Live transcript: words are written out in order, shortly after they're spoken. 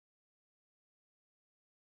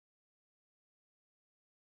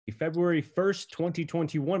February 1st,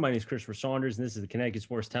 2021. My name is Christopher Saunders, and this is the Connecticut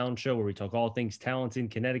Sports Talent Show, where we talk all things talent in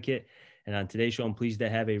Connecticut. And on today's show, I'm pleased to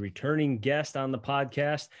have a returning guest on the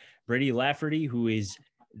podcast, Brady Lafferty, who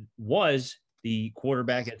was the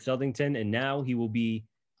quarterback at Southington, and now he will be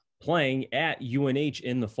playing at UNH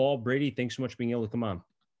in the fall. Brady, thanks so much for being able to come on.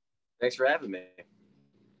 Thanks for having me.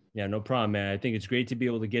 Yeah, no problem, man. I think it's great to be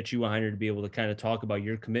able to get you on here to be able to kind of talk about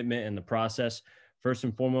your commitment and the process. First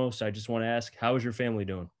and foremost, I just want to ask, how is your family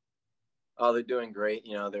doing? Oh, they're doing great.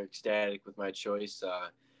 They're ecstatic with my choice.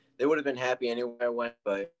 They would have been happy anywhere I went,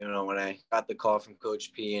 but, when I got the call from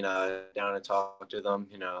Coach P and down and talked to them,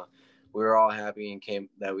 we were all happy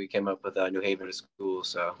and we came up with New Haven to school.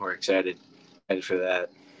 So we're excited for that.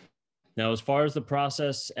 Now, as far as the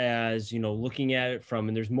process, as looking at it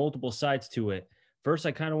and there's multiple sides to it. First,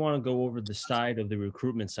 I kind of want to go over the side of the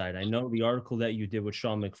recruitment side. I know the article that you did with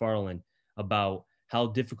Sean McFarland about how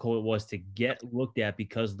difficult it was to get looked at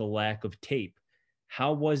because of the lack of tape.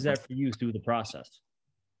 How was that for you through the process?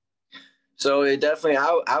 So it definitely,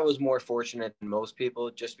 I was more fortunate than most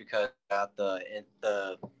people just because of the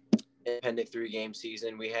independent 3-game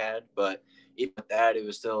season we had. But even with that, it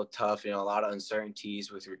was still tough. A lot of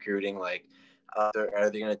uncertainties with recruiting. Like, are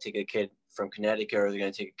they going to take a kid from Connecticut, or are they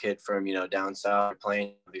going to take a kid from, down south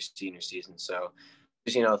playing their senior season? So,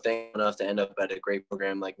 just, thankful enough to end up at a great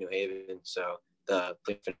program like New Haven. So,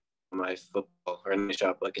 my football, or my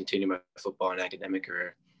shop, continue my football and academic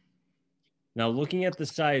career. Now, looking at the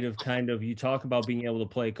side of you talk about being able to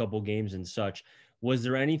play a couple games and such, was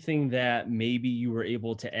there anything that maybe you were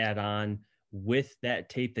able to add on with that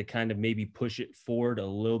tape that kind of maybe push it forward a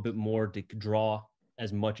little bit more to draw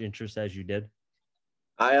as much interest as you did?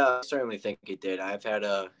 I certainly think it did. I've had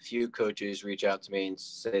a few coaches reach out to me and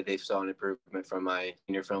say they saw an improvement from my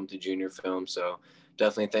senior film to junior film. So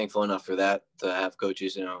definitely thankful enough for that, to have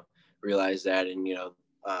coaches, realize that and,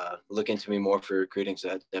 look into me more for recruiting. So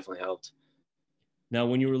that definitely helped. Now,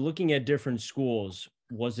 when you were looking at different schools,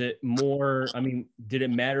 was it more, did it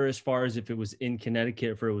matter as far as if it was in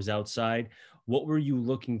Connecticut, if it was outside? What were you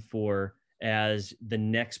looking for as the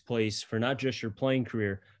next place for not just your playing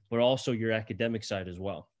career, but also your academic side as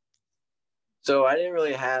well? So I didn't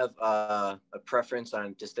really have a preference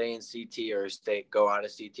on to stay in CT or go out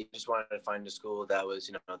of CT. Just wanted to find a school that was,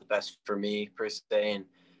 the best for me per se, and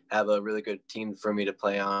have a really good team for me to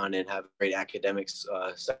play on and have great academics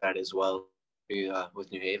side as well with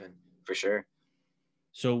New Haven, for sure.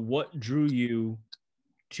 So what drew you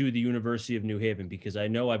to the University of New Haven? Because I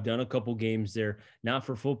know I've done a couple games there, not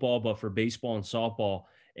for football, but for baseball and softball.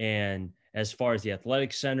 And as far as the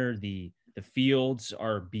athletic center, the fields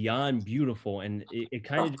are beyond beautiful. And it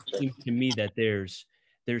kind of just seems to me that there's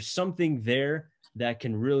something there that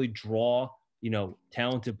can really draw,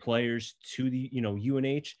 talented players to the,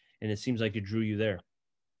 UNH. And it seems like it drew you there.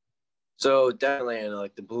 So definitely,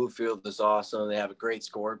 and the blue field is awesome. They have a great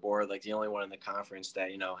scoreboard, the only one in the conference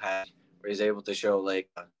that is able to show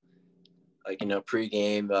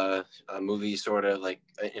pregame movie sort of like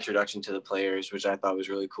an introduction to the players, which I thought was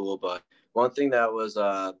really cool. But one thing that was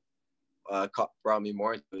brought me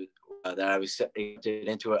more into it, that I was accepted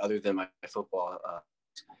into it other than my football.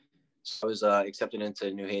 So I was accepted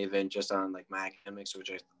into New Haven just on my academics,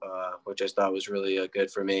 which I thought was really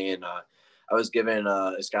good for me, and I was given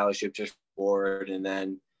a scholarship just forward, and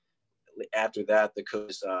then after that, the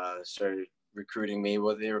coach started recruiting me.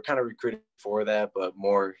 Well, they were kind of recruiting for that, but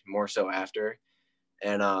more so after.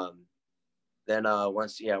 And then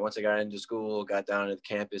once I got into school, got down to the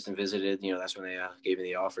campus and visited, that's when they gave me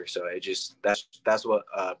the offer. So that's what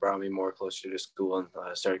brought me more closer to school and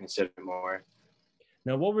started considering more.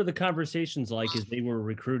 Now, what were the conversations like as they were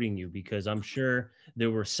recruiting you? Because I'm sure there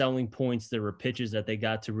were selling points, there were pitches that they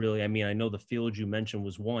got to really, I know the field you mentioned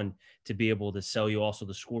was one to be able to sell you, also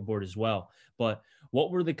the scoreboard as well. But what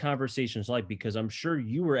were the conversations like? Because I'm sure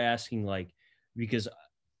you were asking because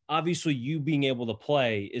obviously you being able to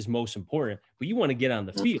play is most important, but you want to get on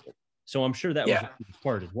the field. So I'm sure that was a big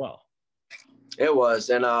part as well. It was.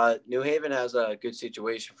 And New Haven has a good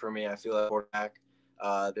situation for me. I feel like quarterback.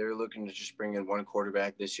 They're looking to just bring in one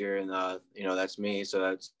quarterback this year, and that's me. So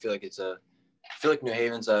I feel like New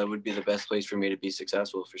Haven's would be the best place for me to be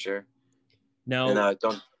successful for sure. Now,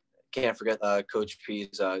 and can't forget Coach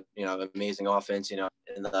P's amazing offense.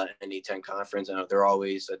 In the NE10 conference, they're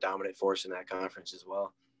always a dominant force in that conference as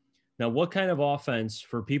well. Now, what kind of offense,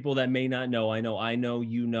 for people that may not know, I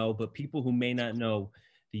know, but people who may not know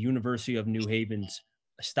the University of New Haven's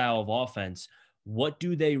style of offense, what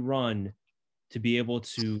do they run to be able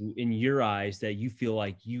to, in your eyes, that you feel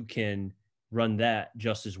like you can run that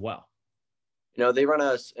just as well? They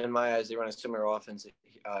run in my eyes, they run a similar offense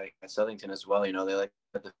at Southington as well. They like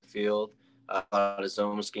at the field, a lot of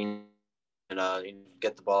zone scheme, and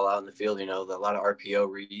get the ball out in the field. A lot of RPO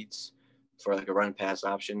reads for like a run pass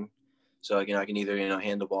option. So I can either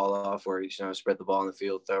hand the ball off or spread the ball in the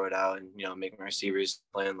field, throw it out, and make my receivers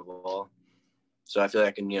play on the ball. So I feel like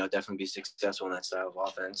I can definitely be successful in that style of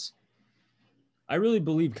offense. I really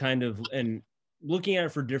believe kind of, and looking at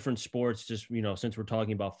it for different sports, just, since we're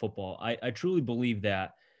talking about football, I truly believe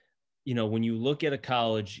that, when you look at a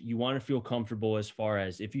college, you want to feel comfortable as far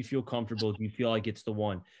as if you feel comfortable, you feel like it's the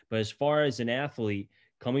one. But as far as an athlete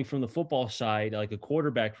coming from the football side, like a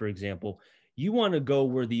quarterback, for example, you want to go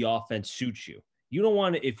where the offense suits you. You don't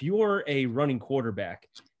want to, if you're a running quarterback,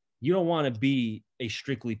 you don't want to be a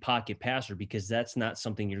strictly pocket passer because that's not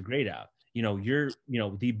something you're great at.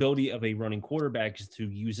 The ability of a running quarterback is to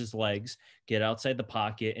use his legs, get outside the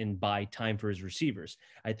pocket, and buy time for his receivers.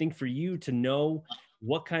 I think for you to know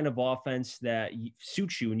what kind of offense that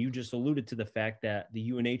suits you, and you just alluded to the fact that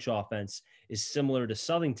the UNH offense is similar to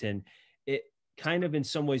Southington, it kind of, in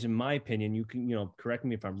some ways, in my opinion, you can, correct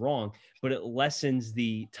me if I'm wrong, but it lessens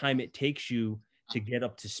the time it takes you to get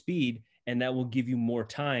up to speed, and that will give you more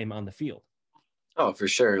time on the field. Oh, for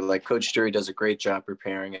sure. Like Coach Drury does a great job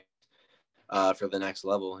preparing for the next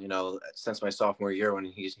level. Since my sophomore year when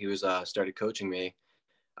he was started coaching me,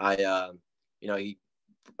 he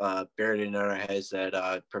buried it in our heads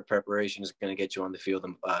that preparation is going to get you on the field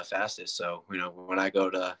fastest. So when I go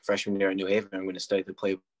to freshman year at New Haven, I'm going to study the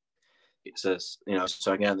playbook. It says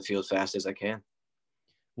so I can get on the field as fast as I can.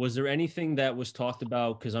 Was there anything that was talked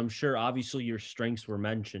about? Because I'm sure obviously your strengths were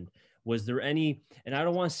mentioned. Was there any, and I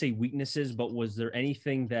don't want to say weaknesses, but was there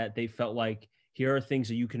anything that they felt like here are things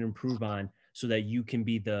that you can improve on so that you can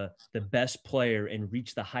be the best player and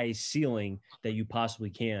reach the highest ceiling that you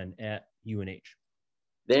possibly can at UNH?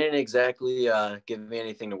 They didn't exactly give me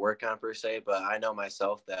anything to work on per se, but I know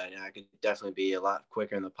myself that I could definitely be a lot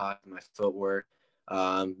quicker in the pocket, my footwork.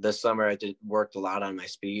 This summer I worked a lot on my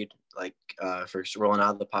speed, like for rolling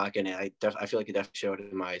out of the pocket, and I feel like it definitely showed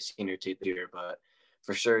in my senior year. But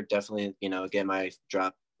for sure, definitely get my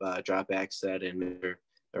drop back set and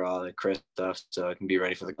they're all the crisp stuff, so I can be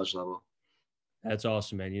ready for the college level. That's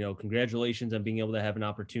awesome, man. Congratulations on being able to have an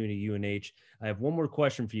opportunity at UNH. I have one more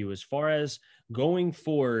question for you. As far as going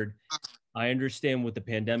forward, I understand with the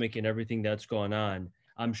pandemic and everything that's going on,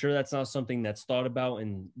 I'm sure that's not something that's thought about,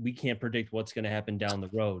 and we can't predict what's going to happen down the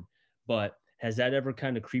road. But has that ever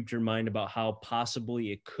kind of creeped your mind about how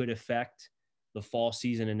possibly it could affect the fall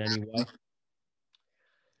season in any way?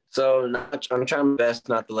 So I'm trying my best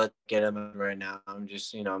not to let get him right now. I'm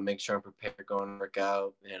just make sure I'm prepared going to work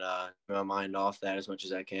out and get my mind off that as much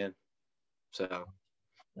as I can. So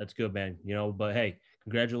That's good, man. But hey,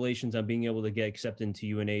 congratulations on being able to get accepted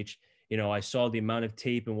into UNH. I saw the amount of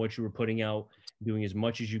tape and what you were putting out, doing as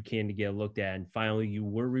much as you can to get looked at, and finally you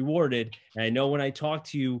were rewarded. And I know when I talked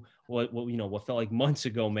to you, what felt like months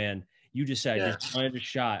ago, man, you just said, I just wanted a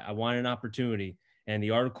shot. I wanted an opportunity. And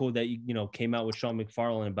the article that came out with Sean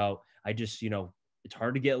McFarland about, I just it's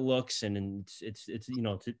hard to get looks, and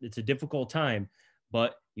it's a difficult time.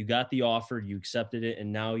 But you got the offer, you accepted it,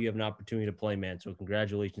 and now you have an opportunity to play, man. So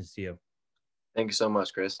congratulations to you. Thank you so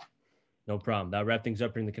much, Chris. No problem. That'll wrap things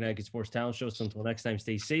up here in the Connecticut Sports Talent Show. So until next time,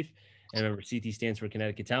 stay safe. And remember, CT stands for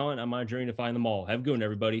Connecticut Talent. I'm on a journey to find them all. Have a good one,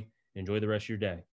 everybody. Enjoy the rest of your day.